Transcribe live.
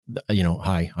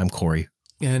Hi, I'm Corey.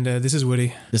 And this is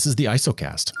Woody. This is the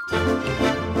ISOcast.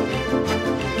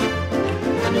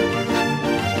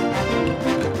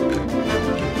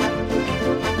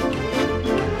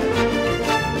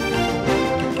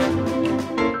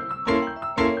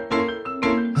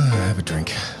 Have a drink.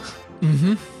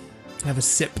 Mm-hmm. Have a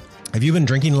sip. Have you been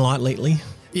drinking a lot lately?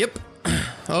 Yep.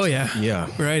 Oh, yeah. Yeah.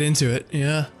 Right into it.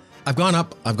 Yeah. I've gone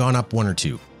up one or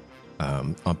two.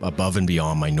 Above and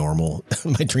beyond my normal,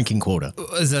 my drinking quota.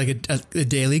 Is it like a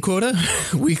daily quota?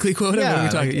 Weekly quota? Yeah, what are we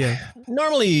talking? Yeah.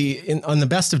 Normally, on the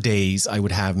best of days, I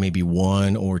would have maybe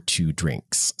one or two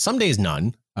drinks. Some days,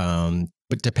 none,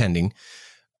 but depending.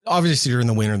 Obviously, during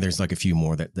the winter, there's like a few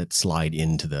more that slide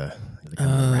into the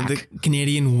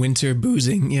Canadian winter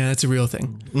boozing. Yeah, that's a real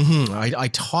thing. Mm-hmm. I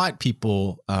taught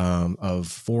people of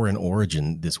foreign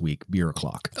origin this week, beer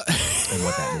o'clock, and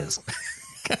what that is.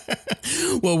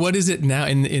 Well, what is it now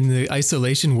in the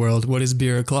isolation world? What is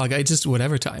beer o'clock?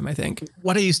 Whatever time, I think.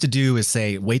 What I used to do is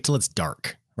say, wait till it's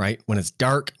dark, right? When it's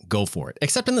dark, go for it,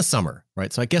 except in the summer,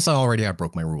 right? So I guess I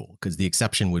broke my rule, because the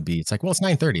exception would be, it's like, well, it's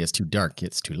 9:30. It's too dark.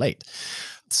 It's too late.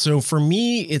 So for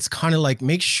me, it's kind of like,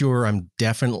 make sure I'm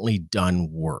definitely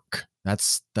done work.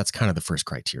 That's kind of the first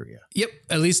criteria. Yep.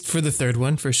 At least for the third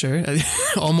one, for sure.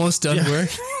 Almost done work.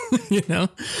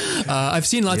 I've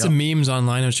seen lots of memes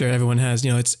online. I'm sure everyone has,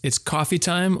 it's coffee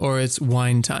time or it's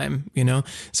wine time,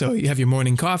 so you have your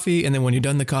morning coffee. And then when you're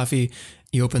done the coffee,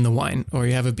 you open the wine or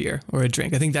you have a beer or a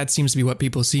drink. I think that seems to be what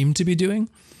people seem to be doing.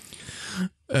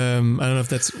 I don't know if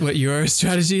that's what your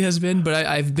strategy has been, but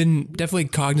I've been definitely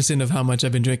cognizant of how much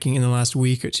I've been drinking in the last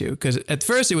week or two. Because at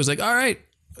first it was like, all right,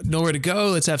 nowhere to go.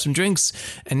 Let's have some drinks.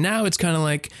 And now it's kind of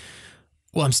like,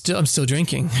 well, I'm still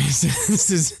drinking.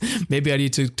 Maybe I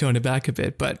need to tone it back a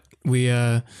bit, but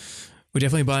we're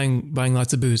definitely buying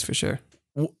lots of booze for sure.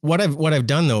 What I've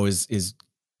done though is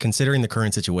considering the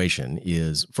current situation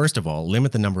is, first of all,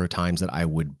 limit the number of times that I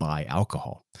would buy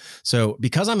alcohol. So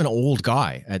because I'm an old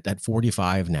guy at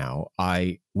 45 now,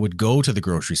 I would go to the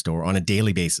grocery store on a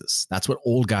daily basis. That's what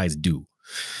old guys do.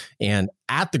 And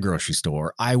at the grocery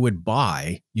store, I would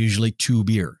buy usually 2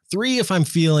 beer, 3 if I'm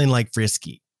feeling like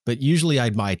frisky, but usually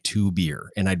I'd buy 2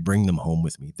 beer and I'd bring them home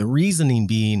with me. The reasoning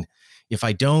being, if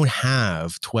I don't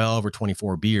have 12 or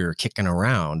 24 beer kicking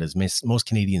around, as most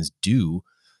Canadians do,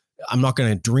 I'm not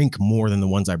going to drink more than the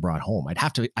ones I brought home. I'd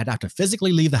have to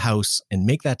physically leave the house and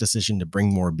make that decision to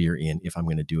bring more beer in if I'm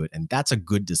going to do it. And that's a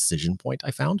good decision point, I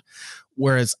found.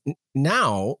 Whereas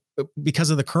now,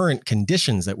 because of the current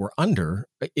conditions that we're under,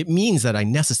 it means that I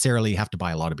necessarily have to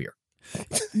buy a lot of beer.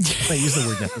 I use the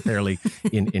word necessarily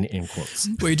in quotes.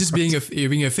 Well, you're just being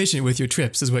efficient with your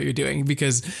trips is what you're doing,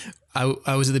 because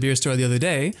I was at the beer store the other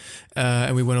day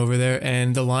and we went over there,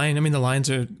 and the lines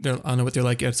are, I don't know what they're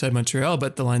like outside Montreal,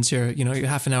 but the lines here,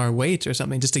 half an hour wait or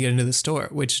something just to get into the store,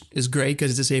 which is great because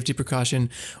it's a safety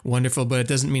precaution. Wonderful. But it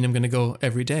doesn't mean I'm going to go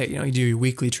every day. You do your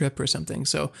weekly trip or something.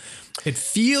 So it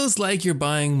feels like you're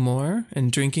buying more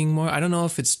and drinking more. I don't know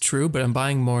if it's true, but I'm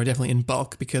buying more definitely in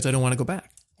bulk because I don't want to go back.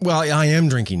 Well, I am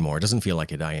drinking more. It doesn't feel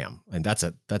like it. I am. And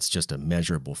that's just a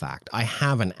measurable fact. I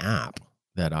have an app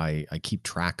that I keep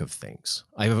track of things.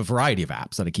 I have a variety of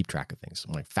apps that I keep track of things.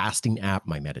 My fasting app,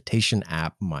 my meditation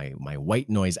app, my white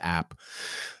noise app,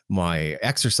 my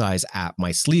exercise app,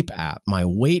 my sleep app, my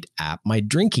weight app, my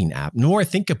drinking app. The more I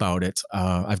think about it,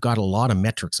 I've got a lot of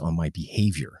metrics on my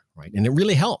behavior, right? And it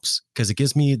really helps because it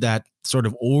gives me that sort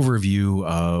of overview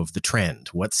of the trend,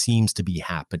 what seems to be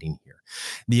happening here.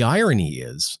 The irony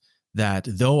is that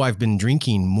though I've been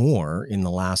drinking more in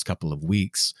the last couple of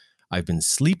weeks, I've been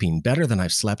sleeping better than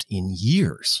I've slept in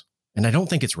years. And I don't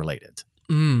think it's related.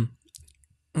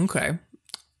 Okay.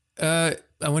 I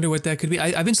wonder what that could be.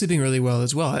 I've been sleeping really well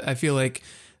as well. I feel like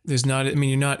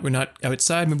we're not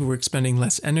outside. Maybe we're expending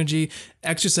less energy.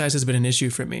 Exercise has been an issue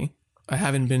for me. I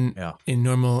haven't been in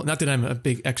normal, not that I'm a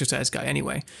big exercise guy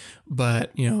anyway,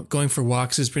 but going for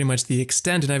walks is pretty much the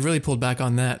extent. And I've really pulled back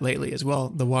on that lately as well.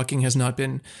 The walking has not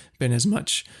been as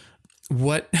much.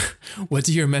 What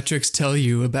do your metrics tell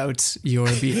you about your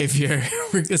behavior?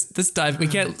 This dive, we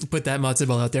can't put that matzo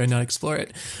ball out there and not explore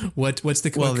it. What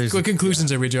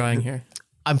conclusions are we drawing here?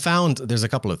 I've found there's a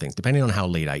couple of things. Depending on how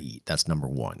late I eat, that's number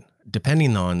one.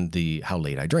 Depending on how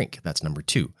late I drink, that's number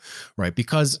two, right?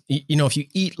 Because if you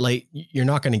eat late, you're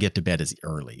not going to get to bed as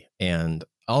early. And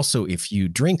also, if you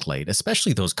drink late,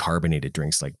 especially those carbonated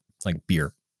drinks like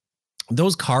beer,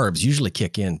 those carbs usually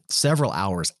kick in several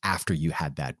hours after you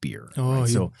had that beer. Oh, right?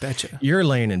 you betcha. You're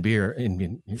laying in beer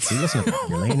and listen to that.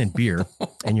 You're laying in beer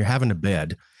and you're having a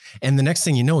bed. And the next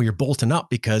thing you know, you're bolting up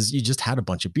because you just had a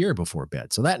bunch of beer before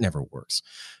bed. So that never works.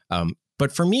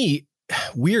 But for me,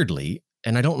 weirdly,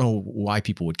 and I don't know why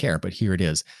people would care, but here it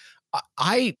is.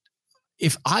 I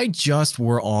if I just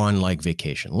were on like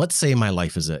vacation, let's say my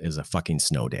life is a fucking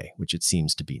snow day, which it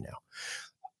seems to be now,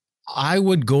 I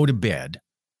would go to bed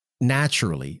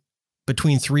naturally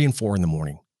between 3 and 4 in the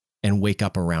morning and wake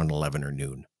up around 11 or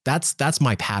noon. That's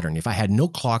my pattern. If I had no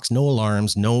clocks, no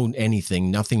alarms, no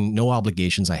anything, nothing, no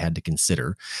obligations I had to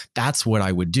consider, that's what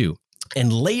I would do.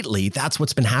 And lately, that's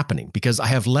what's been happening because I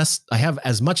have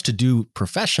as much to do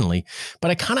professionally, but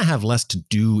I kind of have less to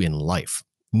do in life,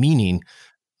 meaning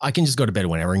I can just go to bed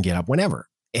whenever and get up whenever.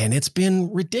 And it's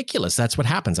been ridiculous. That's what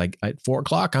happens. At 4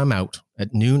 o'clock, I'm out.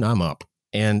 At noon, I'm up.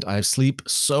 And I sleep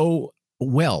so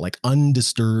well, like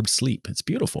undisturbed sleep. It's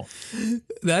beautiful.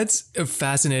 That's a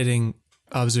fascinating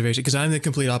observation because I'm the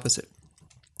complete opposite.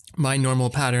 My normal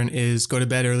pattern is go to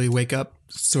bed early, wake up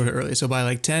sort of early. So by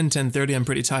like 10:30, I'm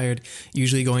pretty tired,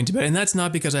 usually going to bed. And that's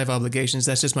not because I have obligations.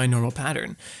 That's just my normal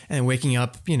pattern. And waking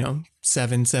up,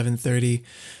 7:30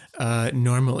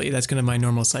 normally. That's kind of my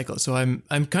normal cycle. So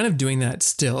I'm kind of doing that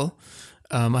still.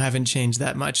 I haven't changed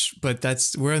that much, but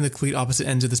we're on the complete opposite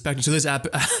ends of the spectrum. So this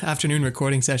afternoon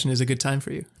recording session is a good time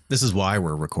for you. This is why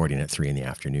we're recording at 3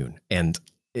 p.m. And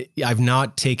I've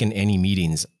not taken any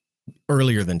meetings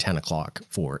earlier than 10 o'clock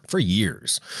for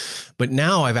years. But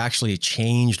now I've actually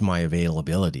changed my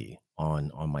availability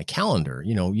on my calendar.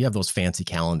 You have those fancy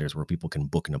calendars where people can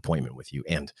book an appointment with you.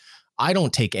 And I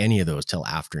don't take any of those till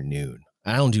afternoon.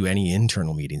 I don't do any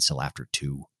internal meetings till after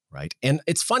 2. Right. And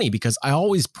it's funny because I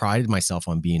always prided myself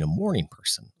on being a morning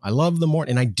person. I love the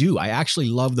morning, and I do. I actually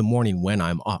love the morning when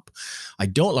I'm up. I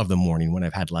don't love the morning when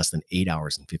I've had less than 8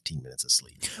 hours and 15 minutes of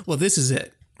sleep. Well, this is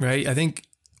it, right? I think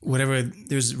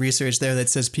there's research there that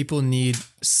says people need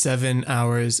 7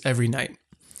 hours every night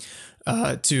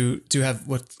to have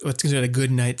what's considered a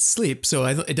good night's sleep. So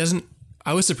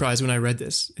I was surprised when I read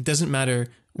this. It doesn't matter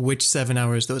which 7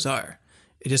 hours those are.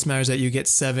 It just matters that you get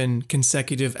 7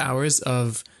 consecutive hours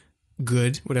of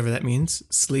good, whatever that means,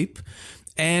 sleep.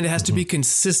 And it has to be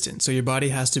consistent. So your body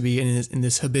has to be in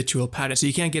this habitual pattern. So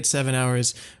you can't get 7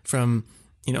 hours from,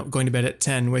 going to bed at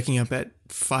 10, waking up at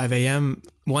 5 a.m.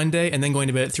 one day, and then going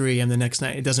to bed at 3 a.m. the next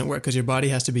night. It doesn't work because your body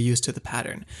has to be used to the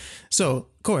pattern. So,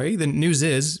 Corey, the news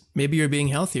is maybe you're being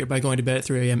healthier by going to bed at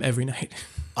 3 a.m. every night.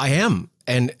 I am.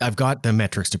 And I've got the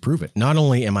metrics to prove it. Not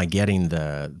only am I getting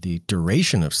the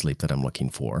duration of sleep that I'm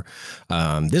looking for,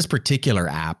 this particular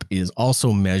app is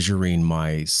also measuring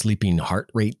my sleeping heart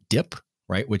rate dip,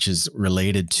 right, which is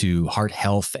related to heart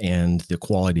health and the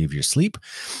quality of your sleep.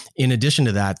 In addition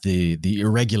to that, the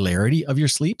irregularity of your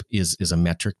sleep is a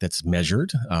metric that's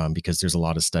measured because there's a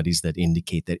lot of studies that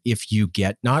indicate that if you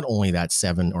get not only that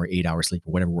 7 or 8 hour sleep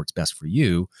or whatever works best for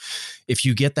you, if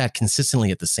you get that consistently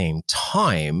at the same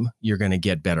time, you're going to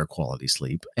get better quality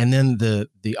sleep. And then the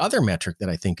other metric that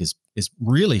I think is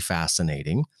really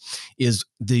fascinating is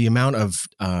the amount of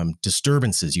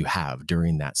disturbances you have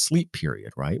during that sleep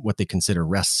period, right? What they consider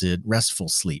restful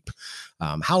sleep.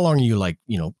 How long are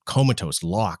you comatose,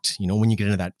 locked? When you get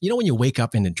into that, when you wake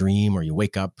up in a dream or you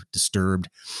wake up disturbed,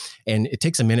 and it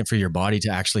takes a minute for your body to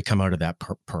actually come out of that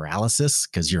paralysis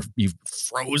because you've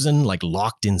frozen, like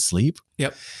locked in sleep.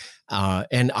 Yep.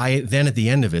 And then at the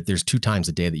end of it, there's 2 times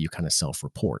a day that you kind of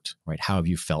self-report, right? How have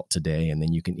you felt today? And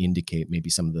then you can indicate maybe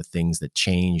some of the things that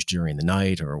changed during the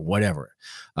night or whatever.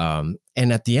 And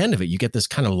at the end of it, you get this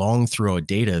kind of long throw of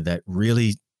data that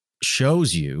really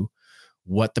shows you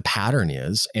what the pattern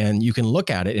is. And you can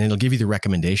look at it and it'll give you the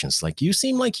recommendations. Like, you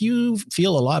seem like you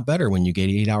feel a lot better when you get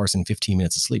 8 hours and 15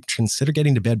 minutes of sleep. Consider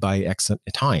getting to bed by X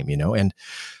time, and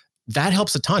that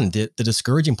helps a ton. The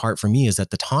discouraging part for me is that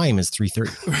the time is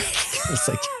 3:30. It's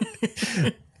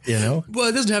like, Well,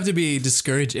 it doesn't have to be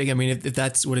discouraging. I mean, if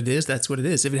that's what it is, that's what it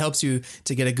is. If it helps you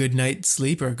to get a good night's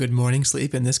sleep or a good morning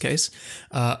sleep in this case,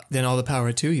 then all the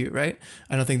power to you, right?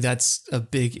 I don't think that's a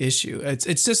big issue.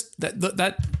 It's just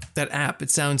that app, it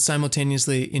sounds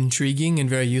simultaneously intriguing and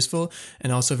very useful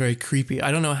and also very creepy.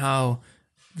 I don't know how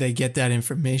they get that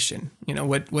information.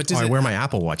 What does I wear my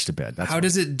Apple Watch to bed. How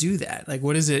does it do that? Like,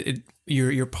 what is it?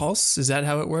 Your pulse? Is that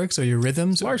how it works? Or your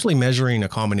rhythms? It's largely measuring a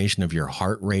combination of your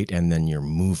heart rate and then your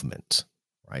movement,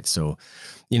 right? So,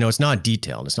 it's not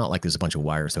detailed. It's not like there's a bunch of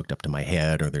wires hooked up to my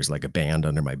head or there's like a band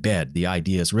under my bed. The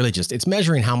idea is really just, it's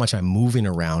measuring how much I'm moving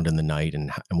around in the night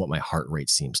and what my heart rate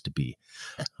seems to be.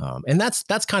 And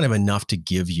that's kind of enough to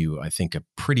give you, I think, a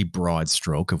pretty broad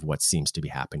stroke of what seems to be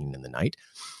happening in the night.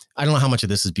 I don't know how much of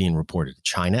this is being reported to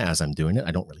China as I'm doing it.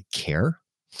 I don't really care.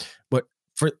 But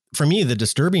for me, the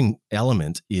disturbing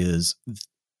element is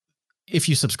if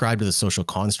you subscribe to the social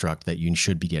construct that you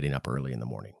should be getting up early in the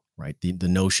morning, right? The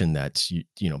notion that,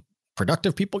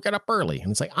 productive people get up early.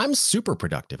 And it's like, I'm super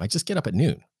productive. I just get up at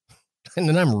noon. and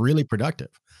then I'm really productive.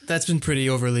 That's been pretty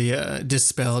overly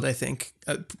dispelled, I think.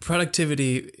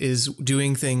 Productivity is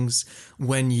doing things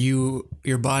when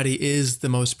your body is the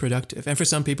most productive. And for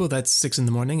some people, that's 6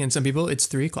 a.m, and some people, it's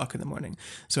 3 o'clock in the morning.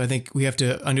 So I think we have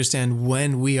to understand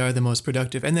when we are the most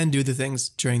productive and then do the things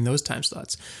during those time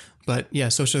slots. But yeah,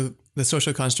 the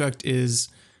social construct is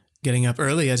getting up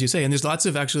early, as you say. And there's lots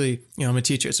of actually, I'm a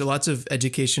teacher, so lots of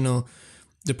educational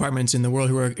departments in the world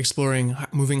who are exploring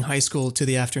moving high school to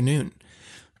the afternoon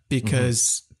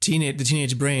because the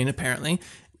teenage brain apparently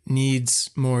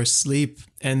needs more sleep,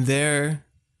 and their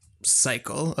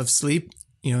cycle of sleep,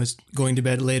 is going to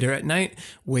bed later at night,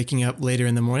 waking up later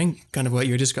in the morning, kind of what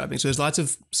you're describing. So there's lots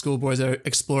of school boards that are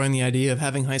exploring the idea of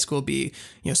having high school be,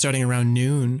 starting around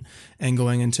noon and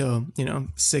going until,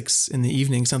 6 in the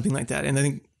evening, something like that. And I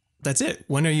think that's it.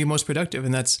 When are you most productive?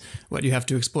 And that's what you have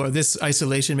to explore. This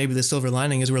isolation, maybe the silver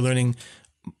lining is we're learning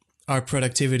our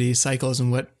productivity cycles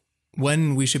and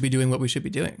when we should be doing what we should be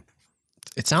doing.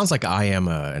 It sounds like I am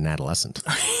an adolescent.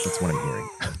 That's what I'm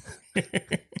hearing.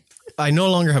 I no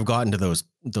longer have gotten to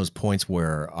those points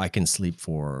where I can sleep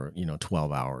for,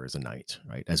 12 hours a night,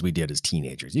 right? As we did as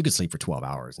teenagers. You could sleep for 12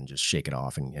 hours and just shake it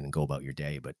off and go about your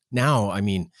day. But now,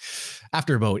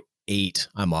 after about 8,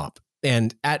 I'm up.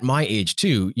 And at my age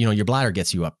too, your bladder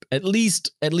gets you up at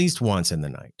least once in the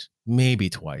night, maybe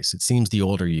twice. It seems the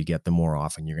older you get, the more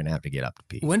often you're going to have to get up to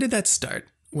pee. When did that start?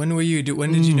 When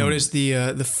did you notice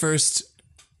the first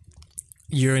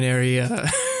urinary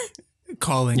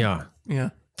calling? Yeah.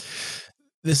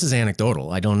 This is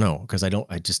anecdotal. I don't know because I don't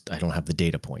have the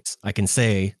data points. I can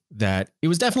say that it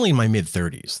was definitely in my mid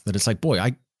 30s that it's like, boy,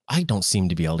 I don't seem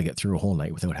to be able to get through a whole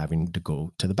night without having to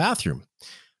go to the bathroom.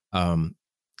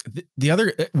 The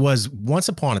other was once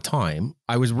upon a time,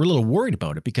 I was a little worried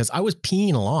about it because I was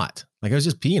peeing a lot. Like I was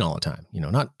just peeing all the time,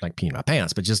 not like peeing my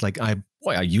pants, but just like I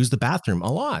use the bathroom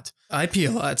a lot. I pee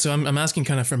a lot. So I'm asking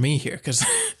kind of for me here because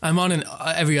I'm on an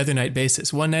every other night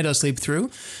basis. One night I'll sleep through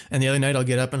and the other night I'll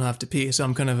get up and I'll have to pee. So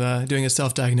I'm kind of doing a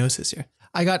self-diagnosis here.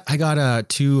 I got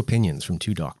 2 opinions from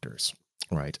 2 doctors.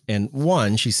 Right. And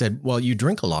one, she said, well, you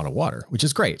drink a lot of water, which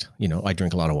is great. I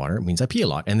drink a lot of water. It means I pee a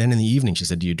lot. And then in the evening, she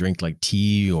said, do you drink like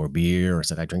tea or beer? I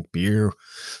said, I drink beer.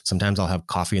 Sometimes I'll have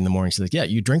coffee in the morning. She's like, yeah,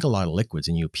 you drink a lot of liquids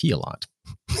and you pee a lot.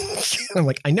 I'm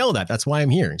like, I know that. That's why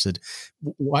I'm here. She said,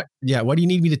 what? Yeah. Why do you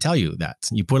need me to tell you that?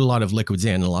 You put a lot of liquids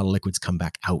in and a lot of liquids come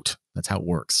back out. That's how it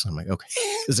works. I'm like, okay,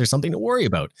 is there something to worry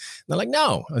about? And they're like,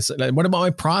 no. I said, what about my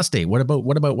prostate? What about?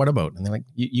 And they're like,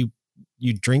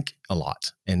 you drink a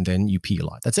lot and then you pee a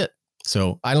lot. That's it.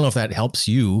 So I don't know if that helps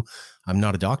you. I'm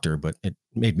not a doctor, but it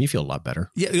made me feel a lot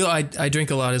better. Yeah, I drink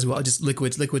a lot as well. Just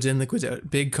liquids in, liquids out.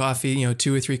 Big coffee,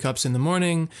 2 or 3 cups in the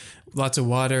morning, lots of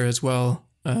water as well.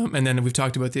 And then we've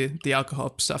talked about the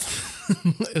alcohol stuff,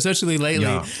 especially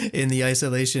lately in the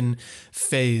isolation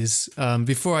phase.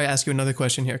 Before I ask you another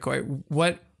question here, Corey,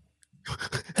 what...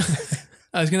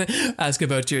 I was going to ask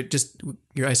about your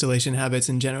isolation habits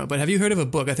in general, but have you heard of a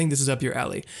book? I think this is up your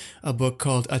alley. A book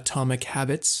called Atomic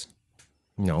Habits.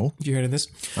 No. Have you heard of this?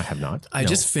 I have not. I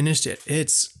just finished it.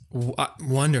 It's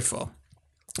wonderful.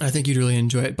 I think you'd really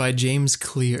enjoy it, by James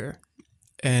Clear.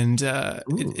 And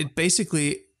it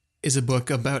basically is a book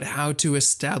about how to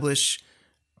establish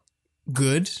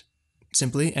good,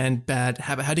 simply, and bad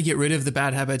habit, how to get rid of the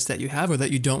bad habits that you have or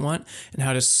that you don't want, and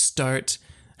how to start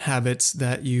habits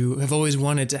that you have always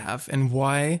wanted to have, and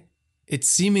why it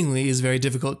seemingly is very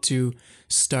difficult to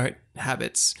start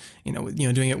habits.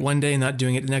 Doing it one day, not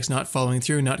doing it the next, not following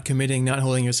through, not committing, not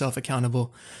holding yourself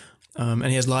accountable. And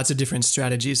he has lots of different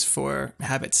strategies for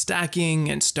habit stacking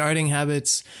and starting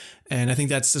habits. And I think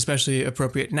that's especially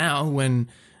appropriate now when,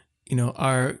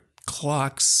 our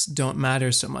clocks don't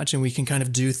matter so much and we can kind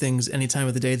of do things any time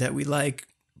of the day that we like.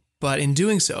 But in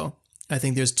doing so, I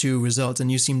think there's 2 results,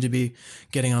 and you seem to be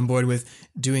getting on board with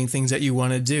doing things that you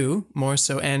want to do more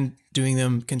so and doing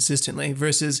them consistently,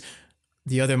 versus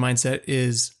the other mindset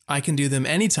is I can do them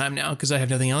anytime now because I have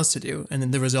nothing else to do. And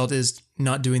then the result is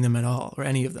not doing them at all or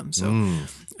any of them. So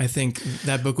I think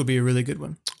that book would be a really good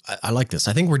one. I like this.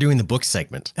 I think we're doing the book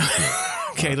segment.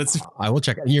 Okay, I will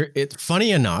check. It's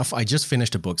funny enough. I just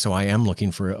finished a book, so I am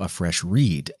looking for a fresh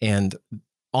read. And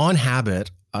on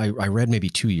habit, I read maybe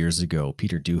 2 years ago,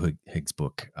 Peter Duhigg's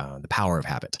book, The Power of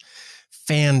Habit.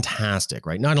 Fantastic,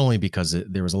 right? Not only because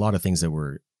there was a lot of things that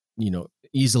were,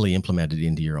 easily implemented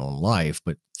into your own life,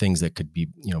 but things that could be,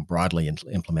 broadly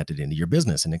implemented into your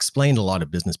business, and explained a lot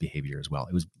of business behavior as well.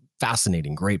 It was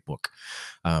fascinating, great book.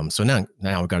 So now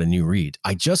I've got a new read.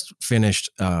 I just finished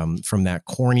from that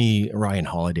corny Ryan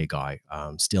Holiday guy,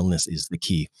 Stillness is the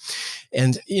Key.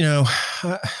 And,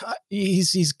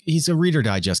 he's a Reader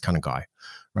Digest kind of guy.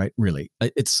 right? Really,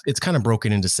 it's kind of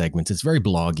broken into segments. It's very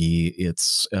bloggy.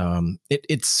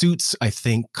 It suits, I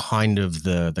think, kind of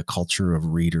the culture of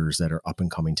readers that are up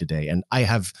and coming today. And I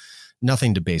have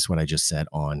nothing to base what I just said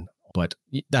on, but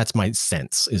that's my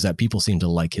sense, is that people seem to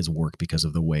like his work because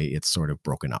of the way it's sort of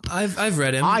broken up. I've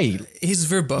read him. He's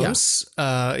verbose.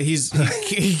 Yeah.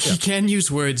 He can use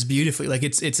words beautifully. Like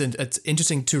it's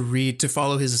interesting to read, to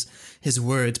follow his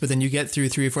words, but then you get through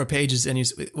 3 or 4 pages and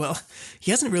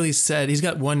he hasn't really said, he's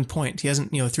got one point. He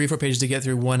hasn't, 3 or 4 pages to get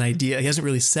through one idea. He hasn't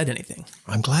really said anything.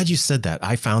 I'm glad you said that.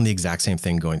 I found the exact same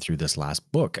thing going through this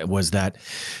last book, was that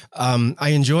I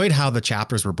enjoyed how the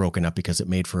chapters were broken up because it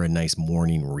made for a nice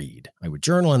morning read. I would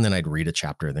journal and then I'd read a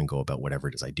chapter and then go about whatever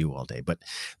it is I do all day. But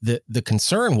the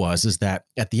concern is that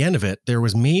at the end of it, there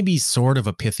was maybe sort of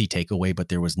a pithy takeaway, but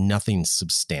there was nothing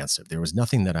substantive. There was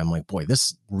nothing that I'm like, boy,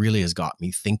 this really has got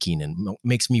me thinking and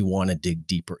makes me want to dig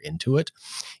deeper into it.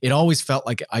 It always felt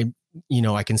like I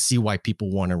can see why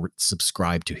people want to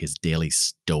subscribe to his daily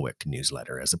Stoic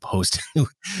newsletter as opposed to,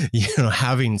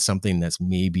 having something that's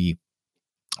maybe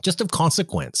just of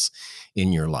consequence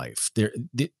in your life.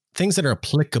 The things that are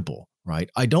applicable, right?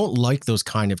 I don't like those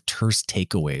kind of terse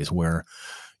takeaways where,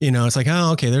 it's like,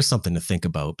 oh, okay, there's something to think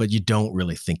about, but you don't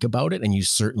really think about it and you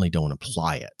certainly don't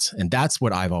apply it. And that's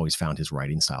what I've always found his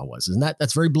writing style was. And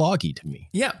that's very bloggy to me.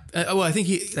 Yeah. Well, I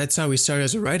think that's how he started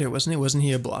as a writer, wasn't he? Wasn't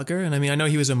he a blogger? And I mean, I know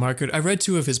he was a marketer. I've read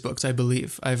 2 of his books, I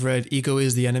believe. I've read Ego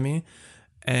is the Enemy,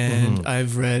 and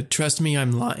I've read Trust Me,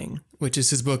 I'm Lying, which is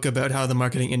his book about how the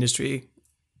marketing industry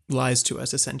lies to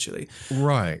us, essentially.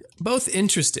 Right. Both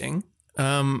interesting.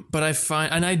 But I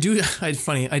find, and I do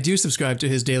subscribe to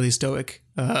his daily Stoic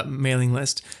mailing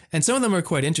list, and some of them are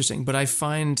quite interesting. But I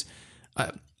find,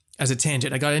 as a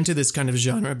tangent, I got into this kind of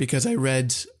genre because I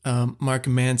read Mark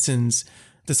Manson's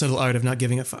The Subtle Art of Not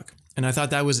Giving a Fuck, and I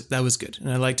thought that was good,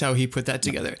 and I liked how he put that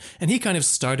together. And he kind of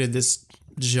started this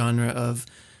genre of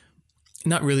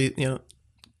not really,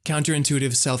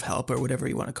 counterintuitive self-help or whatever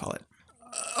you want to call it.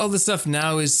 All the stuff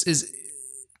now is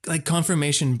like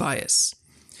confirmation bias.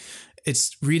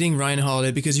 It's reading Ryan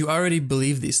Holiday because you already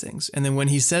believe these things. And then when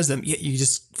he says them, you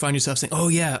just find yourself saying, oh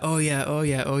yeah, oh yeah, oh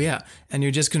yeah, oh yeah. And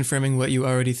you're just confirming what you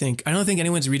already think. I don't think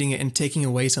anyone's reading it and taking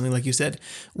away something, like you said,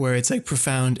 where it's like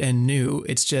profound and new.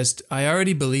 It's just, I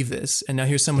already believe this. And now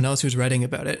here's someone else who's writing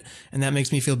about it. And that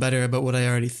makes me feel better about what I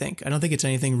already think. I don't think it's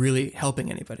anything really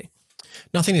helping anybody.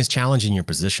 Nothing is challenging your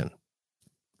position.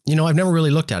 I've never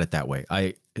really looked at it that way.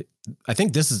 I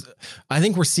think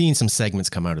we're seeing some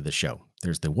segments come out of the show.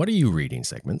 There's the "What are you reading?"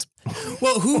 segment.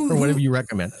 Well, or whatever you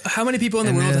recommend. How many people in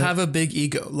the world have a big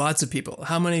ego? Lots of people.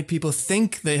 How many people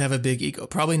think they have a big ego?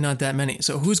 Probably not that many.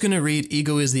 So who's going to read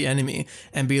Ego is the Enemy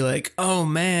and be like, oh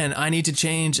man, I need to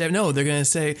change? No, they're going to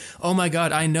say, oh my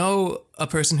God, I know a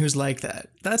person who's like that.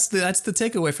 That's the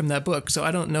takeaway from that book. So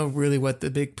I don't know really what the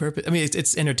big purpose. I mean,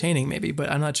 it's entertaining maybe, but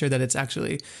I'm not sure that it's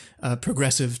actually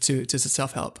progressive to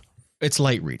self-help. It's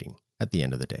light reading. At the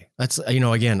end of the day, that's,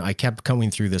 again, I kept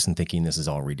coming through this and thinking this is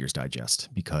all Reader's Digest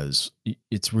because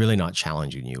it's really not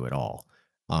challenging you at all.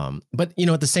 But,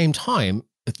 at the same time,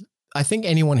 I think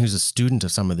anyone who's a student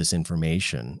of some of this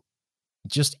information,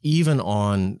 just even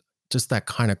on just that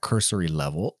kind of cursory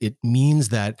level, it means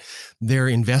that they're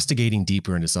investigating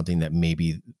deeper into something that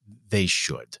maybe they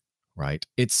should. Right.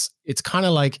 It's kind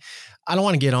of like, I don't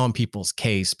want to get on people's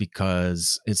case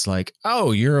because it's like,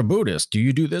 oh, you're a Buddhist. Do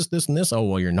you do this, this, and this? Oh,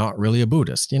 well, you're not really a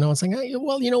Buddhist. It's like,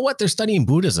 well, you know what? They're studying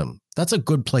Buddhism. That's a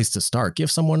good place to start.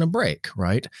 Give someone a break.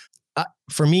 Right.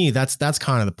 For me, that's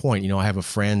kind of the point. I have a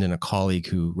friend and a colleague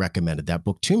who recommended that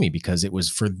book to me because it was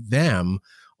for them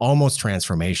almost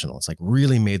transformational. It's like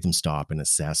really made them stop and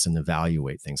assess and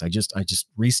evaluate things. I just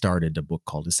restarted a book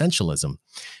called Essentialism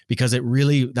because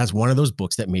that's one of those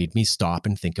books that made me stop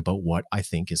and think about what I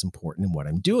think is important and what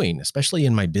I'm doing, especially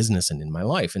in my business and in my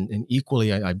life. And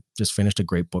equally, I just finished a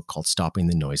great book called Stopping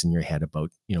the Noise in Your Head about,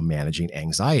 managing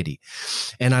anxiety.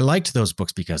 And I liked those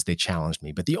books because they challenged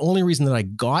me. But the only reason that I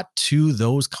got to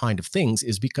those kind of things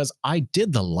is because I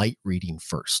did the light reading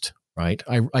first. Right.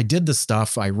 I did the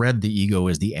stuff. I read The Ego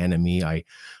is the Enemy. I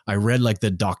read like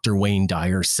the Dr. Wayne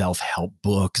Dyer self-help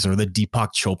books or the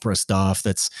Deepak Chopra stuff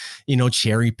that's,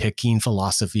 cherry picking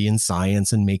philosophy and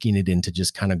science and making it into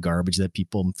just kind of garbage that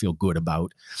people feel good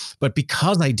about. But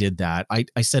because I did that,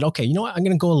 I said, okay, you know what? I'm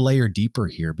going to go a layer deeper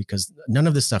here because none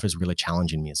of this stuff is really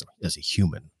challenging me as a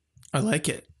human. I like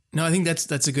it. No, I think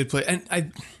that's a good place.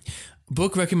 And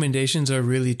book recommendations are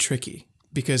really tricky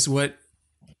because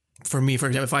for me, for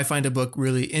example, if I find a book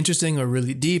really interesting or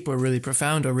really deep or really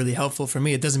profound or really helpful for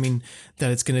me, it doesn't mean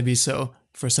that it's going to be so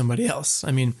for somebody else.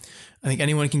 I mean, I think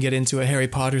anyone can get into a Harry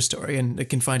Potter story and they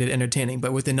can find it entertaining.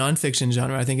 But with the nonfiction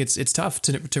genre, I think it's tough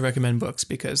to recommend books,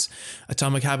 because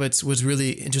Atomic Habits was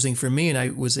really interesting for me, and I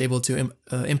was able to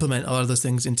implement a lot of those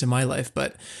things into my life.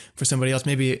 But for somebody else,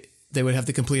 maybe they would have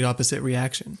the complete opposite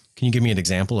reaction. Can you give me an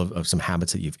example of some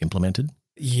habits that you've implemented?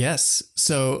 Yes.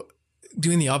 So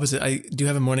doing the opposite, I do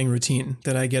have a morning routine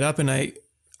that I get up and I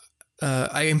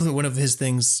implement one of his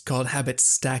things called habit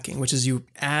stacking, which is you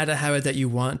add a habit that you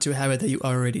want to a habit that you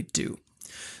already do.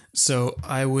 So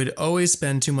I would always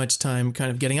spend too much time kind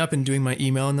of getting up and doing my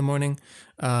email in the morning,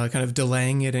 kind of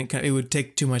delaying it, and it would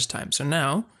take too much time. So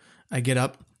now I get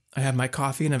up, I have my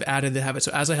coffee, and I've added the habit.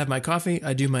 So as I have my coffee,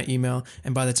 I do my email,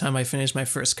 and by the time I finish my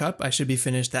first cup, I should be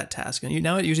finished that task. And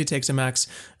now it usually takes a max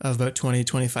of about 20,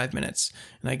 25 minutes.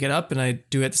 And I get up and I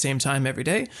do it at the same time every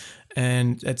day.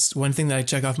 And that's one thing that I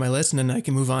check off my list, and then I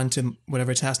can move on to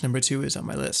whatever task number 2 is on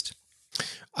my list.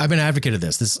 I've been an advocate of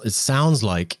this. It sounds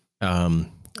like,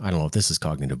 I don't know if this is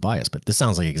cognitive bias, but this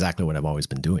sounds like exactly what I've always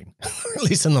been doing, at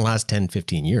least in the last 10,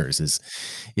 15 years,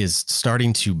 is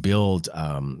starting to build.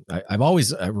 I've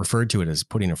always referred to it as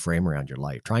putting a frame around your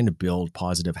life, trying to build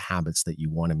positive habits that you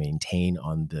want to maintain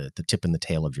on the tip and the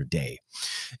tail of your day.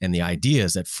 And the idea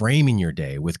is that framing your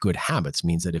day with good habits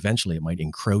means that eventually it might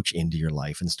encroach into your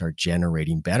life and start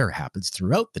generating better habits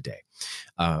throughout the day.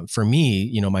 For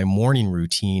me, my morning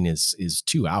routine is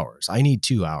 2 hours. I need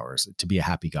 2 hours to be a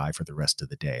happy guy for the rest of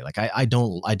the day. Like I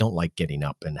don't like getting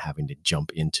up and having to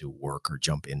jump into work or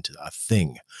jump into a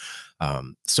thing.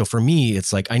 So for me,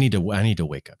 it's like I need to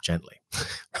wake up gently,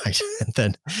 right? And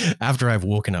then after I've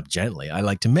woken up gently, I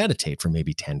like to meditate for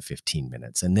maybe 10, 15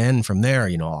 minutes. And then from there,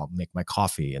 I'll make my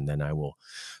coffee, and then I will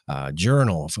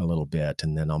journal for a little bit,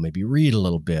 and then I'll maybe read a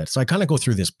little bit. So I kind of go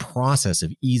through this process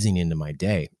of easing into my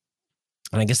day.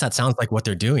 And I guess that sounds like what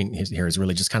they're doing here is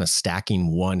really just kind of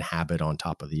stacking one habit on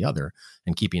top of the other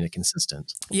and keeping it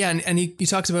consistent. Yeah. And he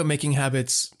talks about making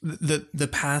habits, the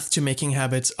path to making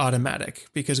habits automatic,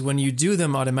 because when you do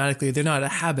them automatically, they're not a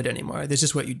habit anymore. They're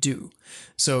just what you do.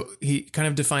 So he kind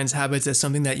of defines habits as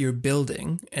something that you're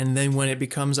building. And then when it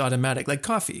becomes automatic, like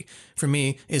coffee for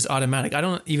me is automatic. I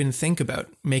don't even think about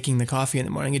making the coffee in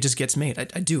the morning. It just gets made.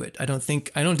 I do it. I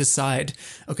don't decide,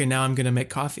 okay, now I'm going to make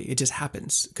coffee. It just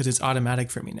happens because it's automatic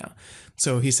for me now.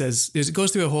 So he says it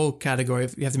goes through a whole category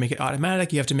of you have to make it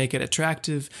automatic, you have to make it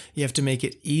attractive, you have to make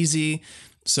it easy.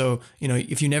 So,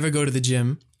 if you never go to the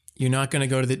gym, you're not going to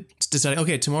go to decide,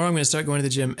 okay, tomorrow I'm going to start going to the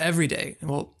gym every day.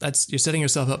 Well, you're setting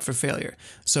yourself up for failure.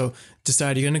 So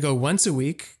decide you're going to go once a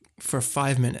week for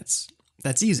 5 minutes.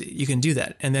 That's easy. You can do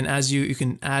that. And then as you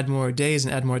can add more days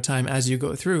and add more time as you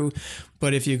go through.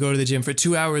 But if you go to the gym for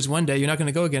 2 hours one day, you're not going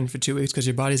to go again for 2 weeks because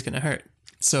your body's going to hurt.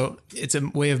 So it's a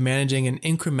way of managing and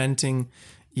incrementing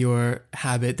your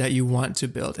habit that you want to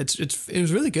build. It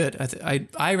was really good.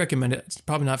 I recommend it. It's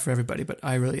probably not for everybody, but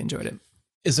I really enjoyed it.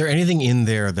 Is there anything in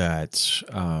there that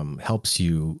helps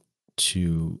you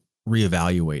to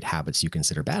reevaluate habits you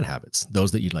consider bad habits,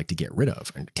 those that you'd like to get rid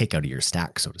of and take out of your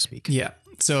stack, so to speak? Yeah.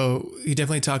 So he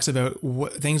definitely talks about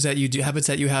things that you do, habits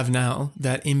that you have now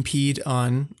that impede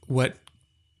on what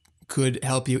could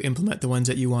help you implement the ones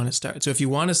that you want to start. So if you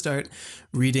want to start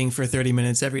reading for 30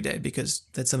 minutes every day, because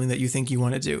that's something that you think you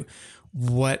want to do,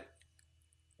 what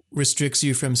restricts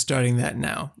you from starting that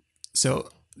now? So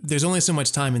there's only so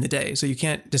much time in the day. So you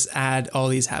can't just add all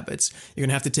these habits. You're going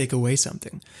to have to take away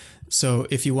something. So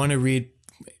if you want to read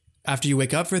after you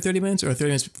wake up for 30 minutes or 30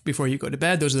 minutes before you go to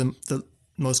bed, those are the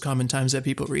most common times that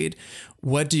people read.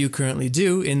 What do you currently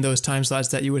do in those time slots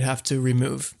that you would have to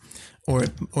remove or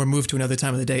move to another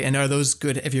time of the day? And are those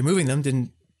good? If you're moving them,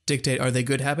 then dictate, are they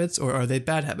good habits or are they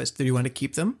bad habits? Do you want to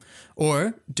keep them?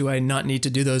 Or do I not need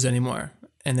to do those anymore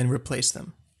and then replace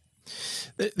them?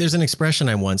 There's an expression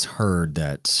I once heard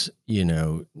that,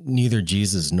 neither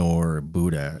Jesus nor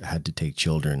Buddha had to take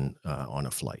children on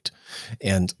a flight.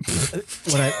 And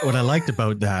what I liked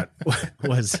about that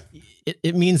was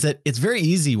it means that it's very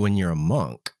easy when you're a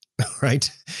monk, right,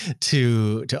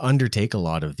 to undertake a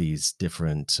lot of these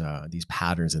different these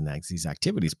patterns and these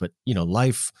activities. But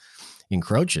life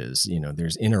encroaches.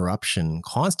 There's interruption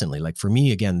constantly. Like for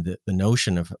me, again, the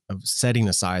notion of setting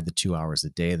aside the 2 hours a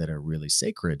day that are really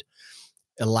sacred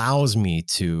allows me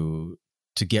to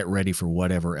get ready for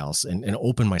whatever else and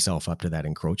open myself up to that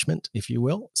encroachment, if you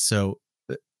will. So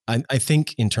I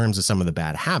think in terms of some of the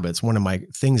bad habits, one of my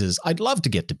things is I'd love to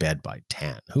get to bed by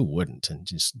 10. Who wouldn't? And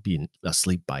just be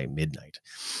asleep by midnight,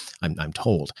 I'm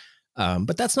told.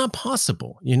 But that's not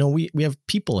possible. You know, we have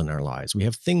people in our lives. We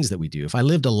have things that we do. If I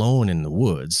lived alone in the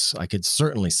woods, I could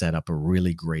certainly set up a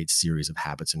really great series of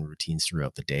habits and routines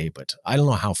throughout the day. But I don't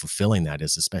know how fulfilling that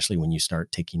is, especially when you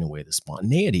start taking away the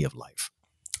spontaneity of life.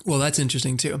 Well, that's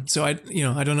interesting too. So I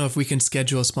don't know if we can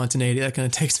schedule spontaneity. That kind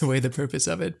of takes away the purpose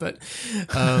of it. But,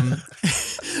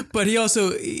 but he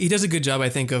does a good job, I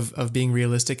think, of being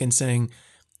realistic and saying,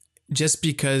 just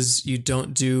because you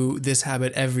don't do this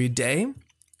habit every day,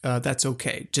 that's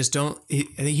okay. Just don't. I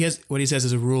think he has what he says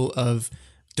is a rule of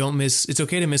don't miss. It's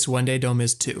okay to miss one day. Don't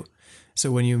miss two.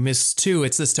 So when you miss two,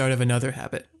 it's the start of another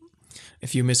habit.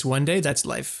 If you miss one day, that's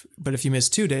life. But if you miss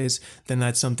 2 days, then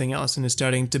that's something else. And it's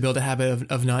starting to build a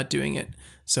habit of not doing it.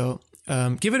 So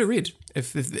give it a read.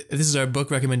 If this is our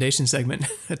book recommendation segment,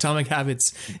 Atomic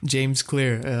Habits, James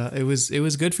Clear. It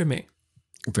was good for me.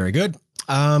 Very good.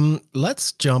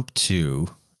 Let's jump to,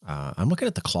 I'm looking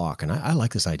at the clock and I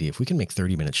like this idea. If we can make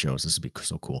 30-minute shows, this would be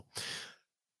so cool.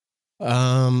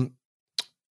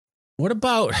 What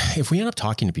about if we end up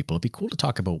talking to people? It'd be cool to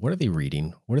talk about what are they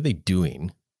reading? What are they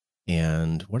doing?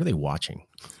 And what are they watching?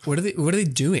 What are they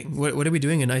doing? What are we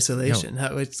doing in isolation?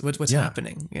 What's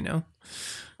happening? You know?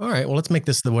 All right. Well, let's make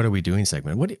this the "What Are We Doing"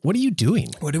 segment. What are you doing?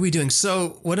 What are we doing?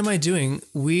 So what am I doing?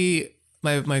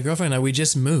 My girlfriend and I, we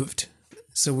just moved.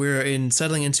 So we're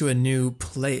settling into a new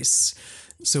place.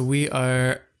 So we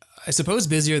are, I suppose,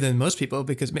 busier than most people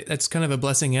because that's kind of a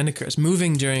blessing and a curse.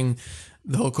 Moving during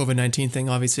the whole COVID-19 thing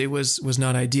obviously was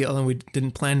not ideal, and we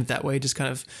didn't plan it that way. Just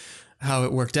kind of how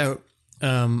it worked out.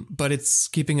 But it's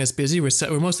keeping us busy.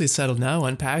 We're mostly settled now,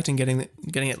 unpacked, and getting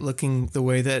it looking the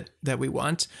way that we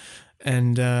want.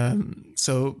 And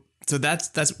so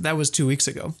that was 2 weeks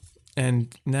ago,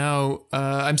 and now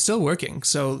I'm still working.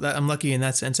 So I'm lucky in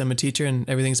that sense. I'm a teacher, and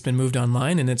everything's been moved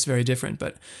online, and it's very different.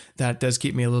 But that does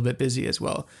keep me a little bit busy as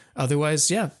well. Otherwise,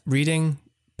 yeah, reading,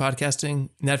 podcasting,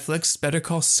 Netflix. Better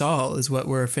Call Saul is what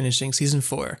we're finishing, season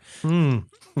 4.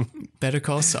 Better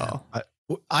Call Saul.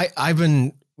 I've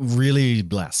been really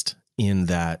blessed in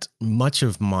that much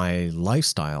of my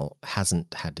lifestyle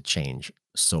hasn't had to change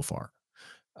so far.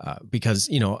 Because,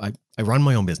 you know, I run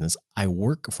my own business. I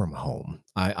work from home.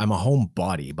 I'm a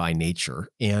homebody by nature.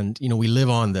 And, you know, we live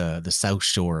on the South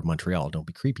Shore of Montreal. Don't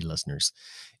be creepy, listeners.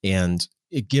 And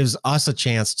it gives us a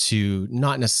chance to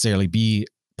not necessarily be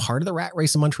part of the rat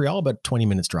race in Montreal, but 20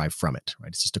 minutes drive from it, right?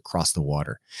 It's just across the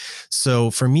water.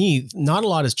 So for me, not a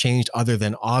lot has changed other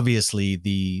than obviously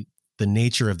the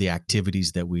nature of the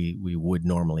activities that we would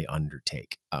normally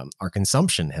undertake. Our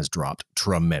consumption has dropped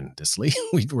tremendously.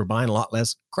 We're buying a lot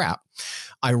less crap.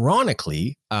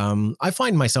 Ironically, I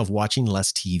find myself watching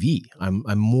less TV.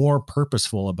 I'm more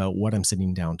purposeful about what I'm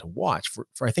sitting down to watch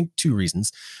for I think 2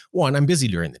 reasons. One, I'm busy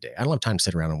during the day. I don't have time to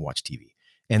sit around and watch TV.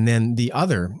 And then the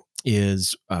other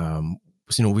is, you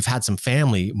know, we've had some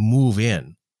family move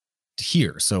in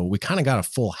here. So we kind of got a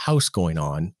full house going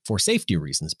on for safety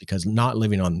reasons, because not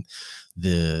living on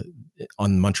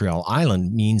Montreal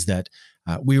Island means that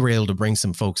we were able to bring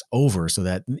some folks over so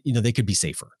that, you know, they could be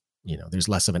safer. You know, there's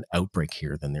less of an outbreak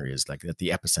here than there is like at the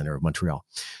epicenter of Montreal.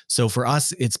 So for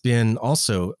us, it's been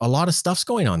also a lot of stuff's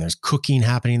going on. There's cooking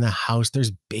happening in the house.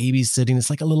 There's babysitting.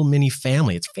 It's like a little mini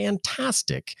family. It's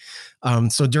fantastic.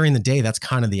 So during the day, that's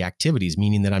kind of the activities,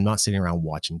 meaning that I'm not sitting around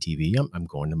watching TV. I'm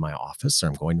going to my office, or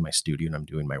I'm going to my studio and I'm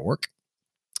doing my work,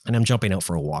 and I'm jumping out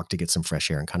for a walk to get some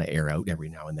fresh air and kind of air out every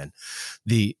now and then.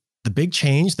 The big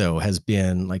change though has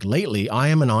been like lately, I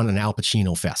am on an Al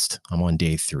Pacino fest. I'm on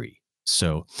day 3.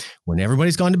 So when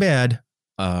everybody's gone to bed,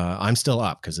 I'm still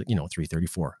up because, you know,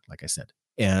 3:34, like I said.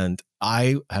 And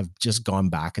I have just gone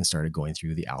back and started going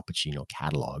through the Al Pacino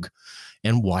catalog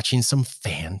and watching some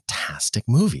fantastic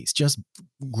movies. Just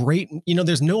great. You know,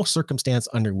 there's no circumstance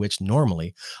under which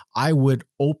normally I would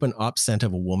open up Scent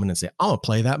of a Woman and say, I'll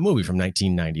play that movie from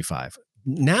 1995.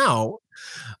 Now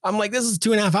I'm like, this is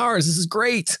 2.5 hours. This is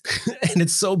great. And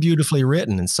it's so beautifully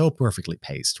written and so perfectly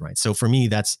paced, right? So for me,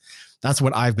 that's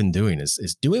what I've been doing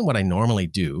is doing what I normally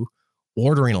do,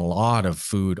 ordering a lot of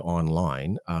food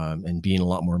online, and being a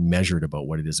lot more measured about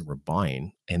what it is that we're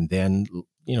buying. And then,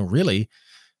 you know, really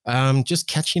just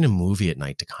catching a movie at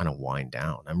night to kind of wind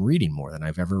down. I'm reading more than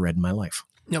I've ever read in my life.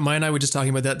 Yeah, Maya and I were just talking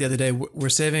about that the other day. We're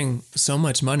saving so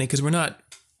much money because you're not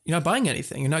buying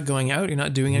anything. You're not going out. You're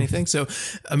not doing anything. So,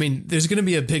 I mean, there's going to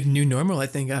be a big new normal, I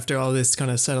think, after all this kind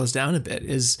of settles down a bit,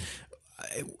 is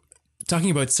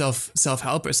talking about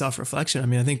self-help or self-reflection. I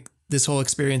mean, I think this whole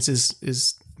experience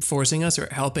is forcing us or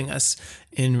helping us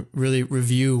in really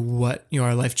review what,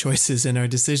 our life choices and our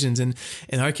decisions, and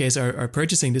in our case our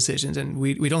purchasing decisions. And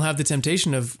we don't have the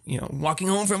temptation of walking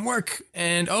home from work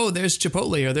and there's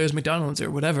Chipotle or there's McDonald's or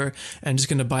whatever, and just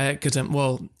going to buy it because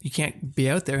you can't be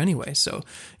out there anyway. So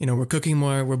we're cooking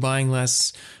more, we're buying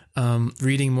less,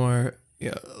 reading more.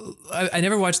 I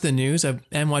never watch the news. I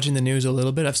am watching the news a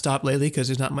little bit. I've stopped lately because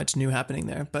there's not much new happening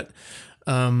there, but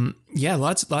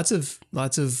lots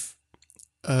of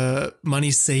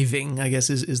money saving, I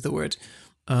guess is the word.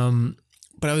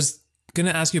 But I was going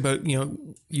to ask you about,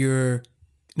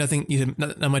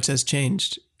 not much has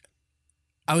changed.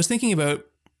 I was thinking about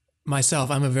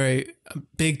myself. I'm a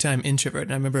big time introvert.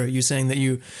 And I remember you saying that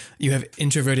you have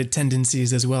introverted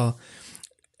tendencies as well.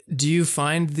 Do you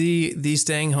find the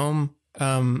staying home,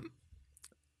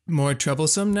 more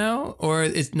troublesome now, or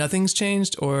nothing's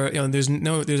changed, or there's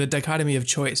a dichotomy of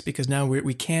choice because now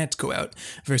we can't go out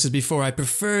versus before I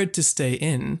preferred to stay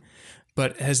in,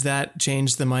 but has that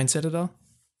changed the mindset at all?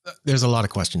 There's a lot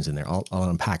of questions in there. I'll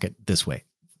unpack it this way.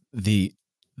 I'm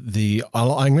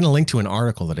going to link to an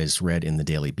article that I just read in the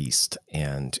Daily Beast,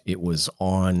 and it was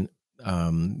on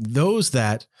those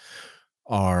that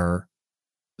are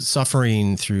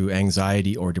suffering through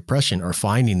anxiety or depression are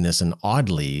finding this an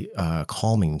oddly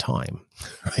calming time,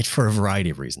 right? For a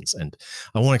variety of reasons. And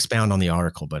I won't expound on the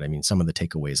article, but I mean, some of the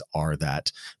takeaways are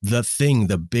that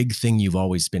the big thing you've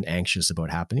always been anxious about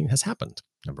happening has happened,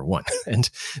 number one. And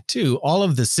two, all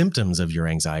of the symptoms of your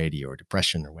anxiety or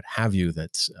depression or what have you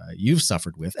that you've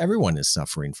suffered with, everyone is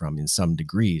suffering from in some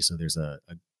degree. So there's a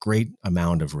great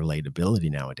amount of relatability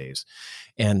nowadays.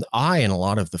 And I and a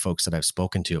lot of the folks that I've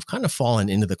spoken to have kind of fallen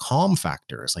into the calm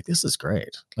factor. It's like, this is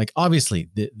great. Like, obviously,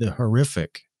 the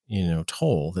horrific,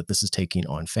 toll that this is taking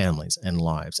on families and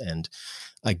lives. And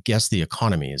I guess the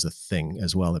economy is a thing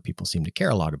as well that people seem to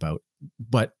care a lot about.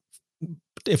 But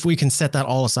if we can set that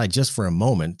all aside just for a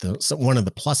moment, one of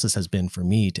the pluses has been for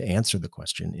me to answer the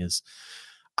question is,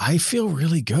 I feel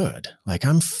really good. Like,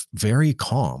 I'm very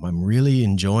calm. I'm really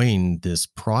enjoying this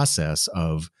process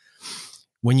of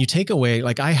when you take away,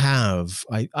 like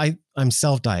I'm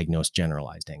self-diagnosed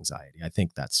generalized anxiety. I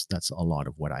think that's a lot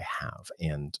of what I have.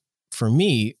 And for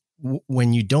me,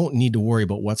 when you don't need to worry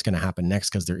about what's going to happen next,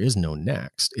 because there is no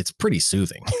next, it's pretty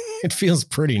soothing. It feels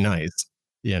pretty nice,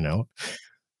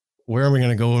 Where am I going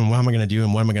to go and what am I going to do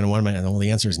and and well, the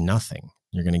answer is nothing.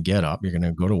 You're going to get up, you're going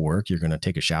to go to work, you're going to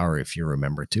take a shower if you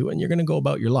remember to, and you're going to go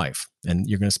about your life, and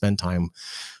you're going to spend time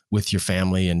with your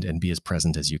family and be as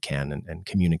present as you can and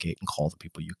communicate and call the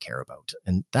people you care about.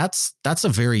 And that's a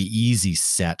very easy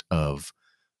set of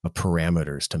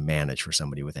parameters to manage for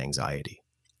somebody with anxiety.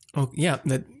 Oh yeah.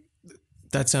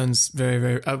 That sounds very,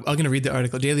 very, I'm going to read the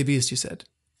article. Daily Beast, you said.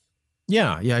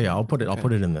 Yeah. I'll put it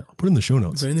in the show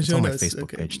notes. It's on my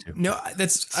Facebook page too. No,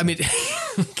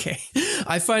 okay.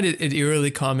 I find it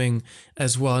eerily calming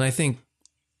as well. And I think,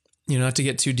 not to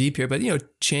get too deep here, but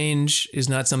change is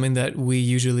not something that we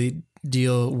usually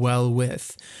deal well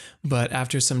with. But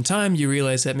after some time, you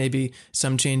realize that maybe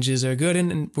some changes are good,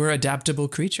 and we're adaptable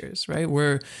creatures, right?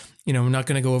 We're not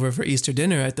going to go over for Easter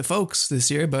dinner at the folks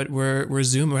this year, but we're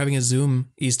having a Zoom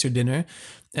Easter dinner.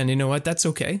 And you know what? That's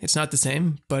okay. It's not the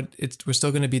same, but we're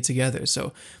still going to be together.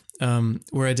 So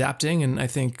we're adapting, and I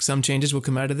think some changes will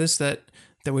come out of this that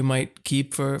we might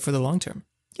keep for the long term.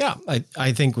 Yeah,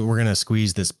 I think we're going to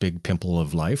squeeze this big pimple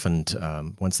of life, and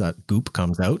once that goop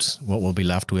comes out, what we'll be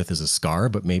left with is a scar,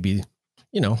 but maybe,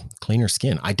 cleaner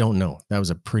skin. I don't know. That was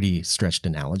a pretty stretched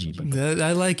analogy, but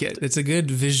I like it. It's a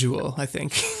good visual, I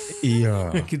think.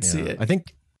 Yeah, I could see it. I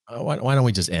think why don't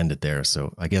we just end it there?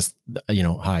 So I guess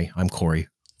hi, I'm Corey,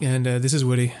 and this is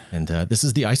Woody, and this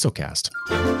is the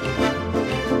ISOcast.